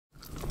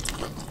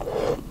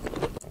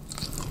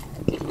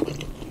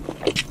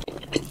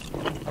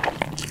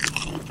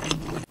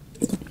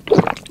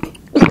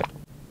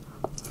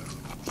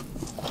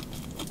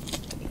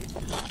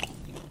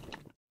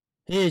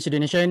Hey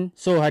Syedot Nation,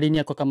 so hari ni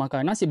aku akan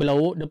makan nasi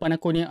berlauk. Depan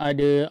aku ni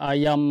ada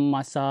ayam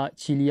masak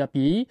cili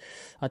api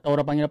atau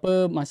orang panggil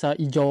apa, masak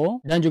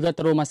ijo, dan juga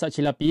terung masak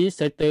cili api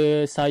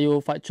serta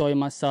sayur Fatt Choy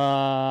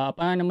masak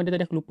apa nama dia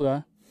tadi aku lupa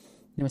lah.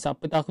 Dia masak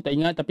apa tak aku tak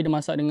ingat, tapi dia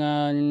masak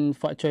dengan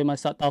Fatt Choy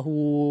masak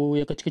tahu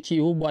yang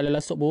kecil-kecil tu, buat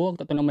ala sup tu, aku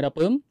tak tahu nama dia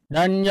apa.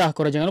 Dan ya,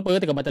 korang jangan lupa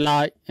tekan button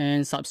like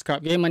and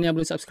subscribe. Okay, mana yang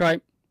belum subscribe?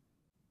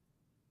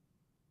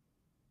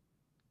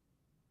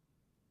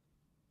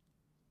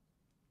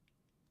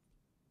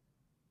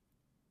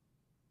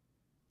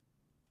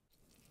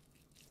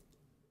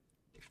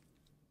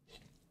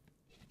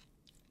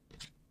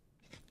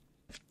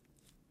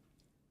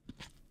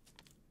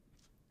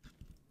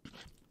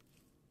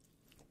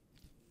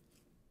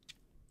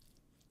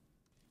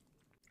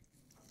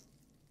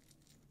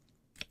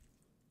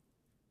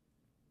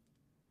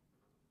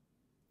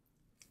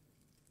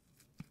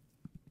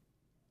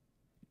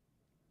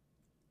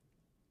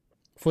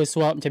 First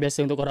swap macam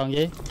biasa untuk korang,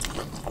 okay?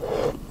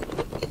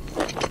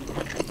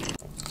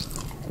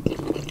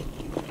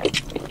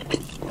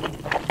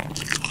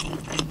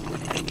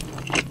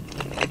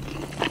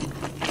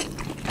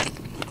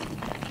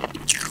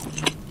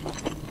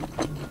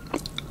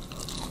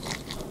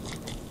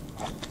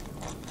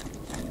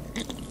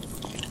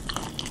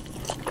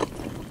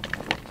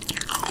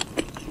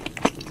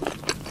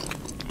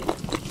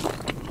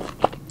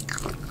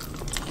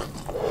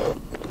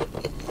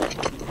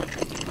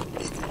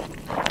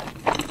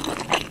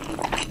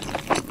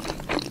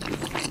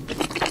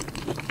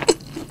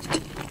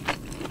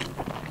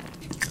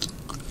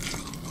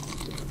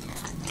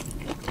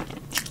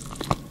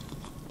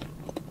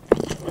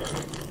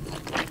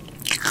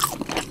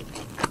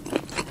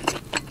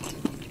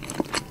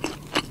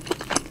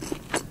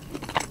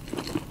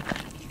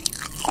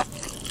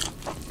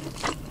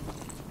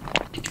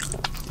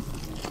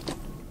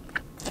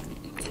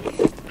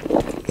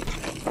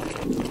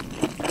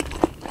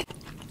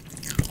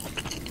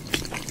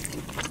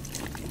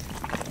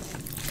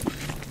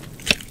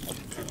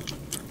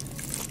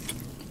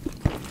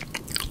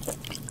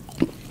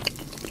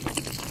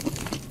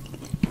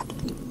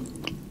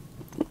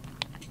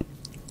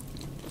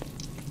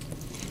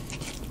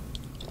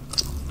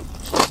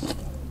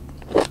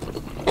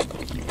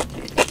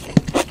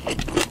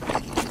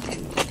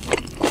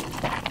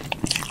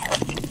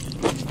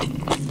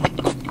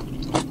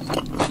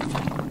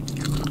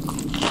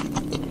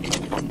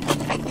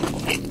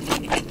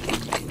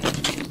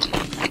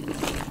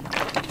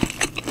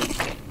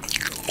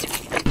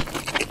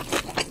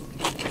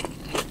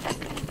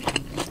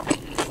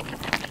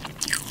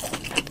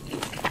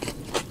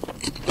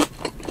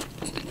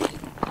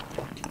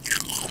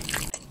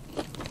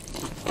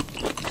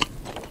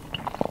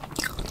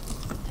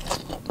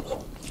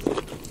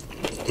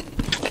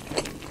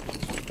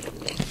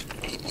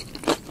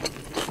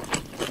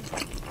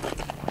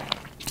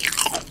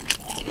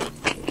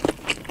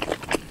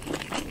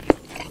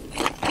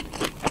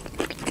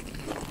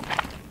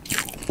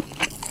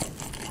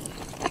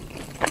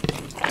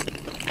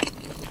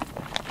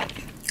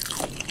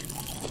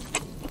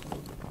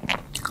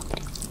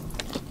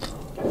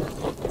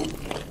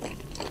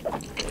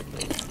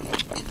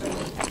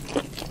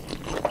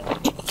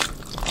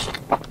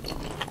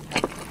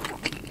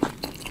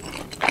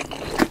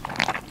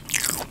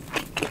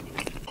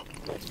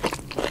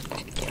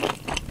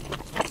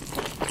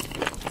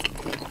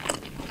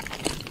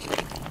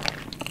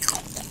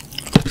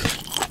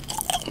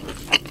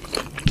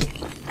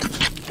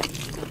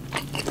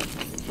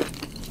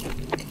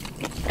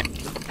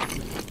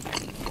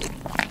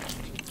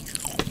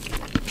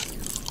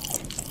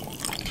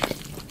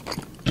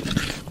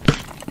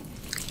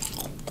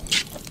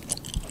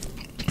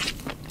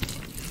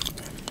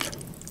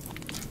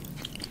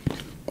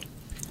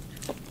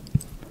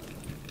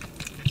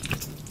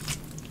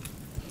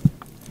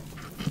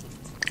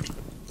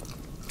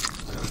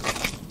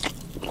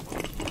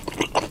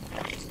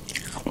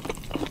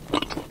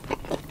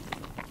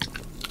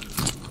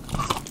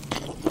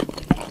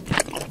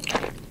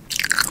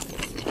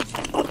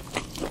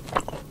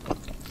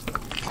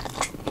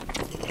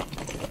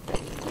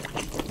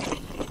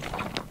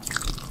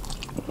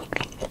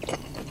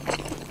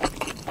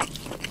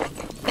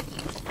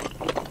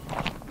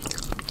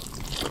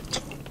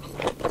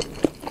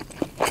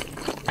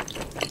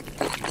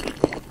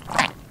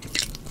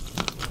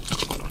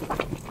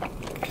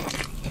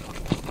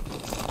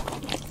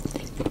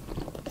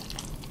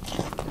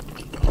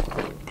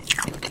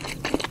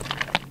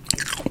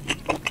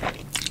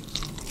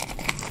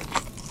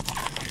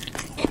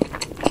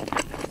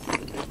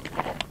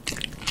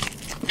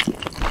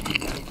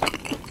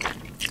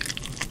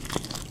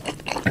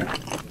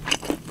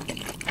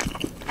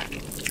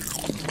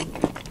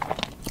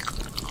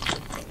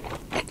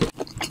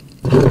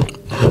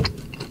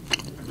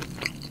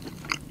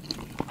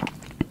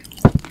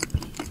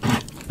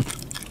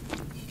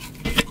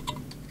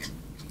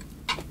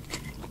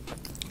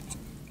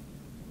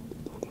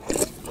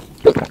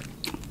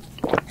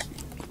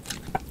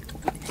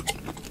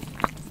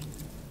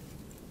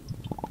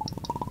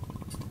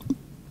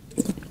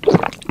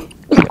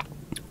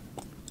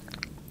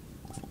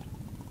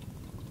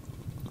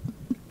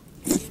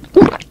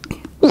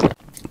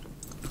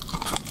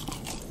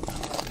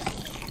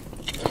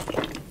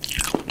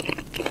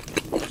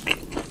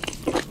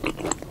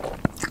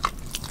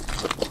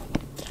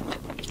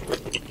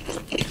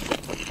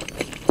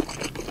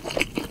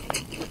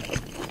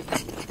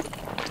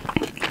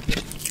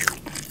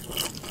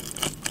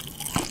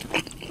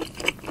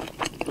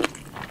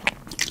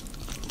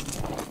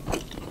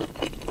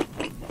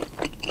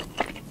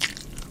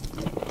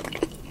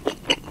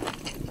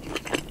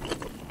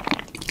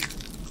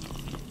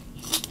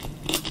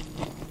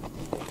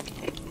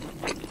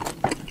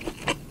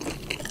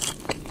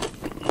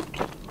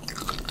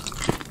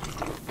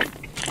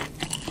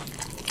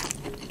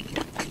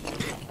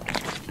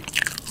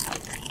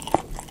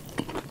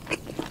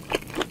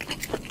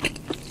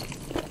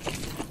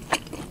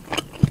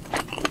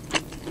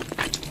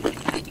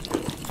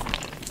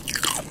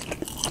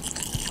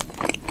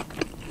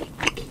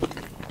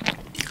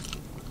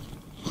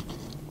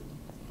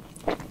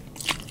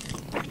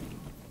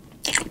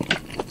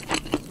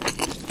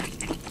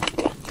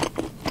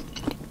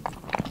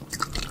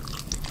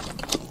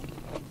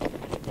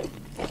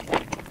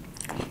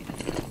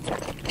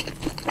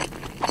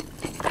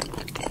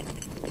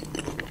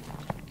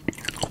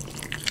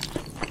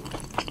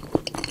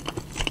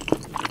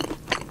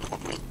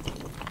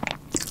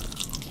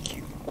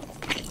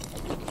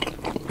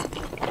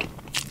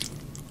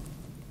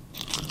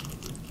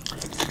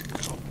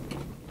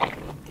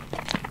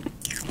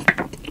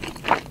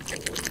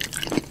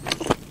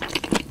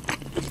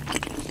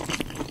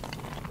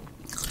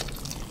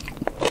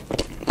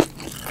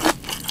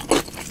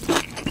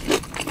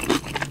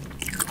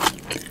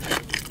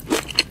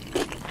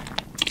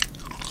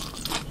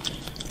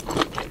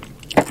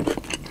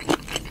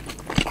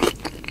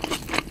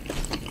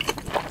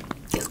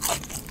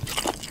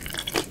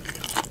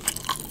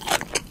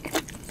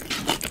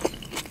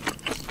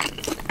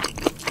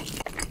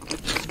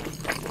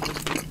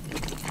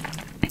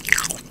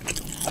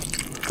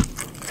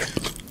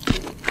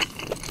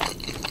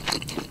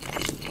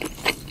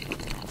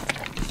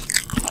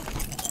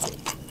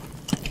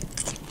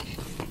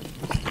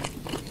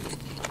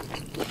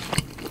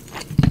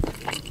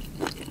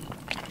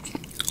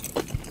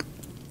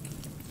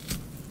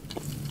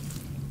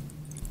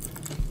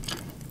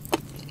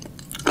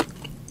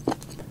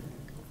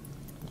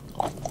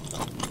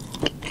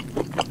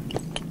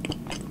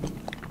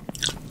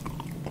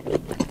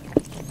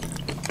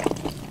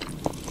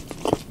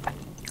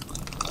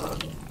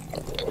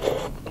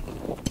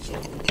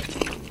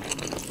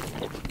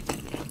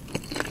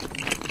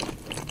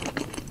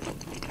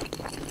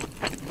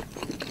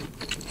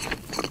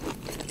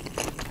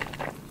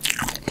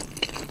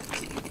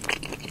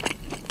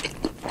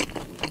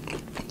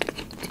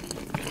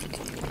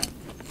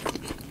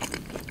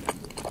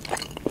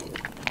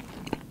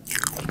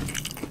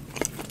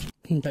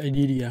 Tak ada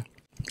diri lah.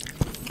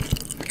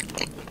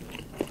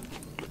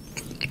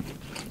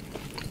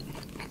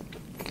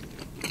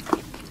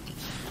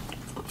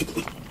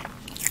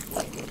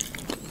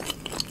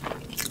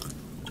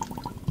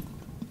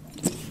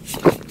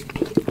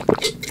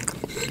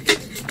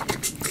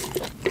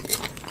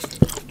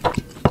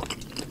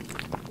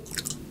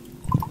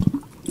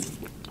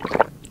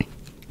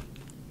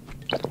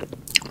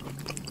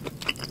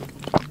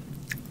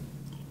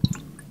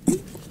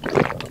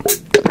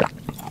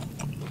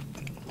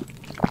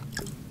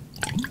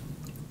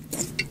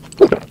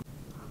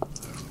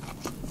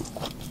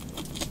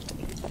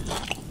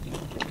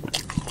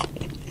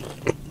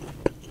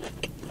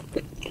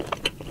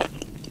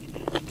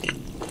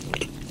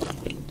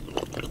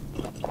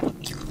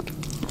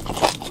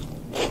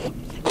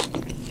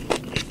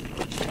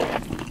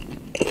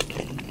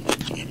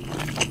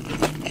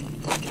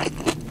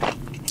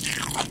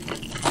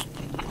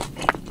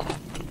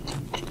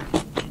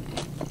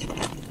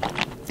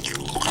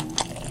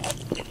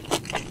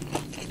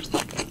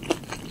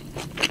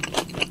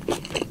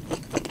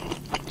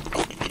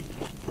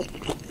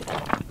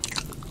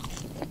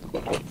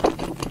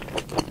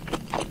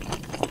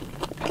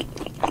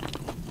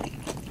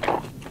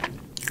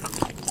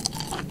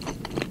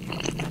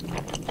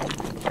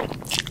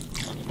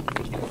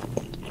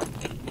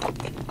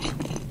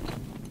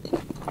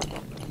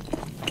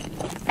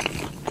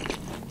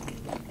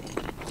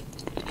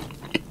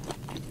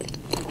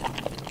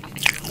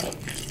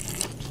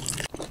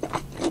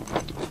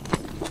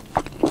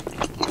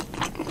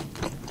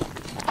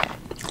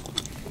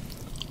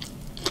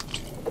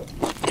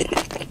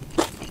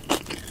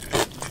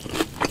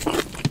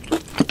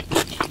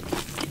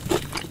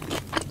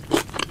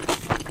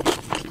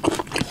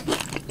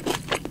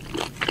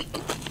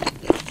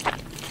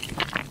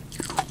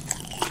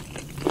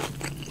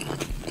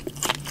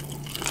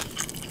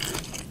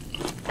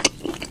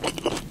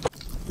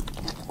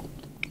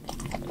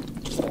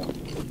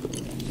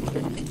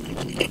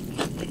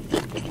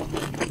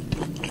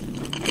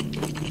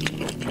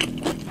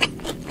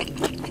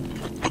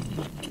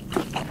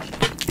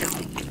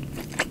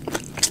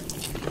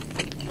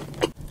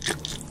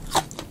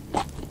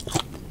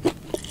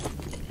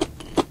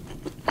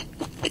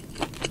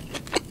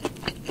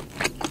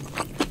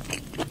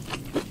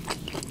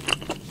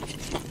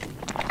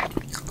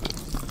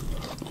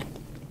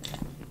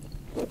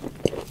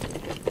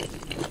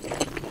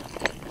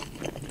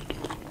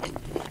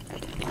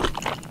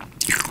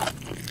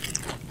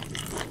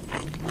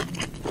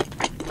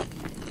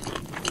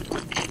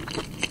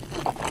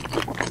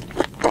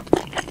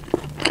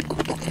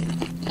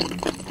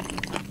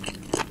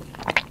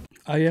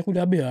 Air aku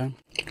dah habis lah.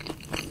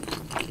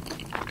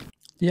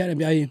 Lihat dah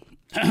habis air.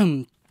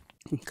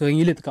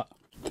 Kering gila tekak.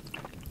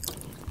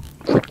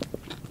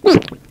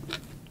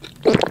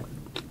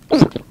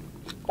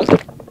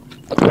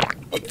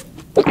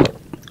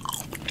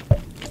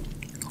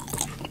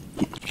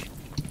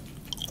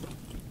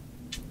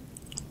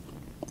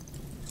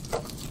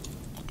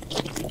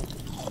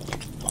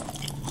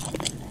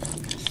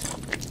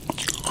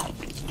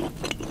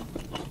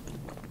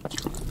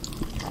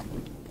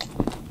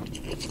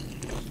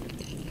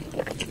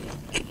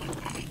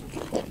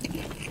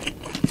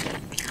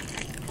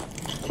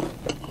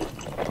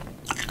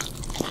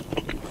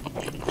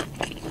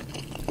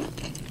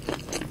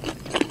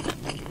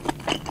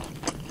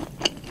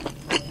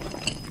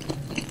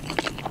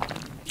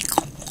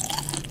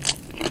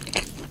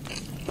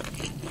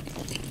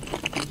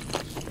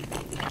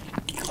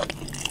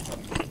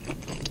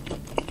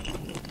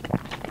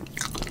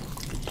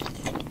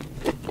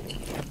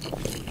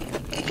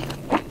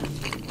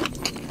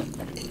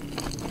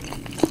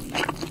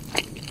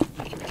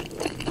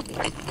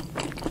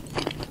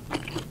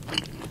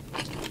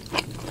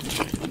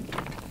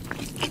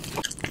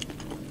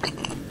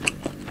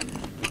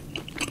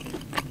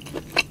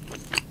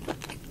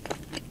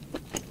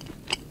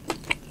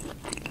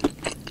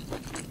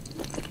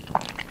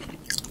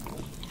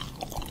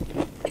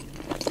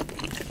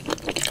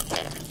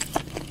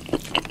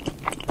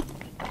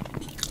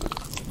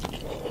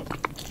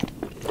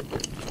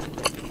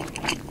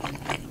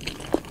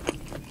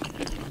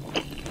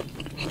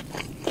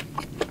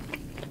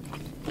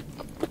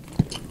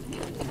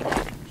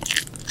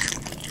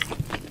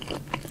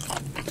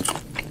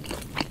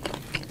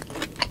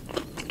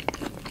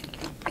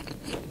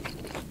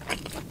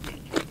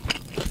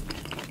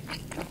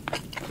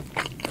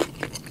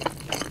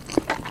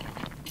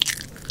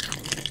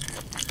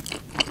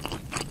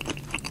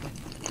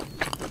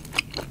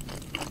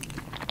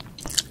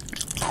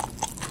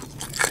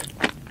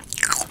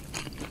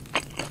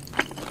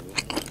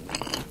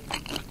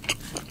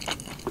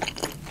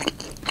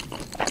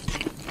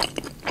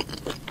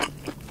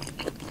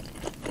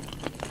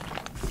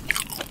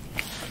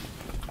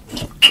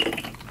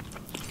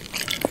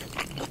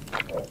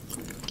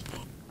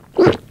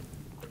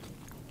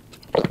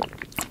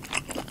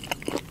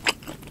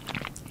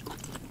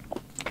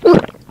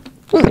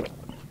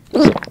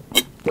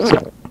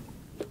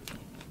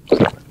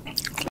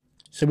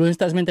 Sebelum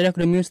start semen tadi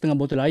aku dah minum setengah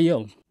botol air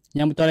tau.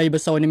 Yang betul lagi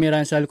besar warna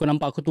merah yang selalu kau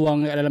nampak aku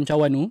tuang kat dalam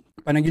cawan tu.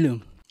 Panas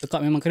gila.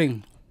 Tekak memang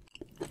kering.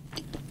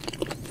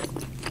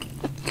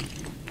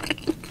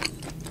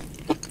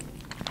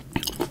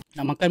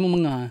 Nak makan pun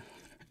mengah.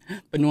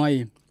 Penuh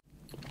air.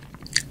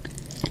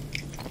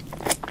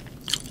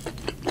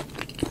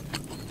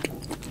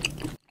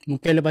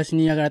 Mungkin lepas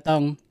ni akan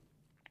datang,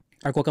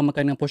 aku akan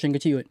makan dengan portion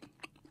kecil kot.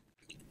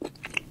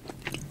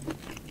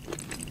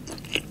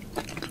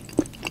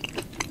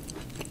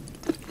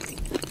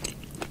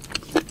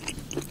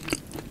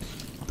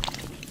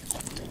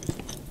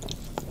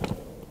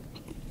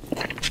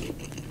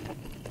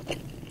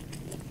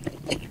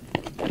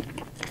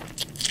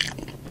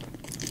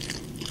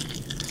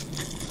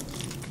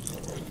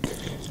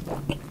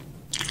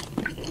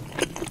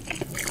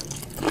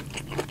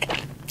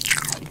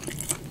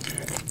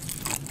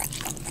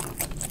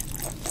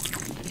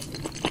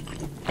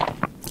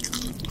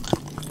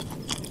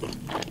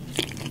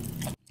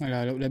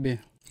 Alah, lauk dah habis.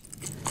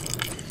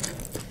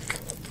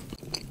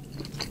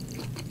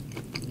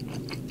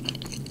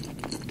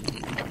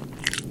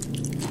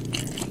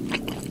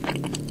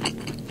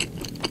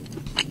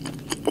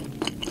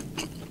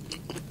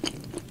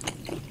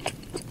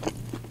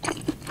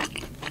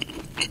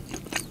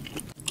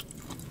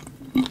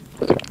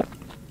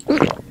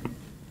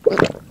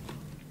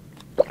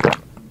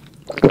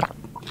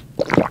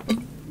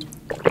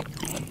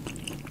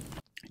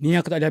 Ni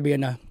aku tak ada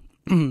habis dah.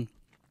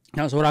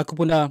 Nak suara aku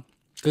pun dah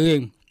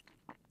kering.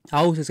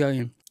 Haus sekarang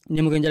ni.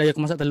 Ni mungkin sekejap lagi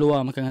aku masak telur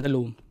lah. Makan dengan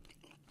telur.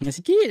 Dengan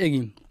sikit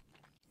lagi.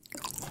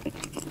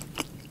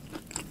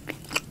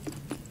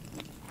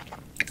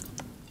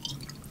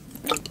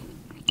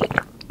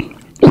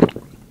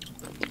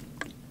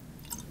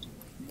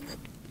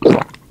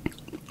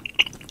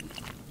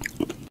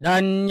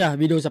 Dan ya,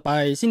 video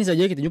sampai sini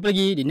saja. Kita jumpa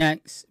lagi di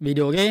next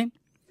video, okay?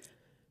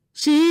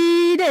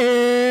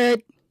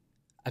 Syedot.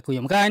 Aku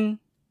yang makan,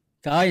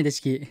 kau yang dah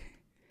sikit.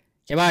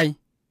 Okay, bye.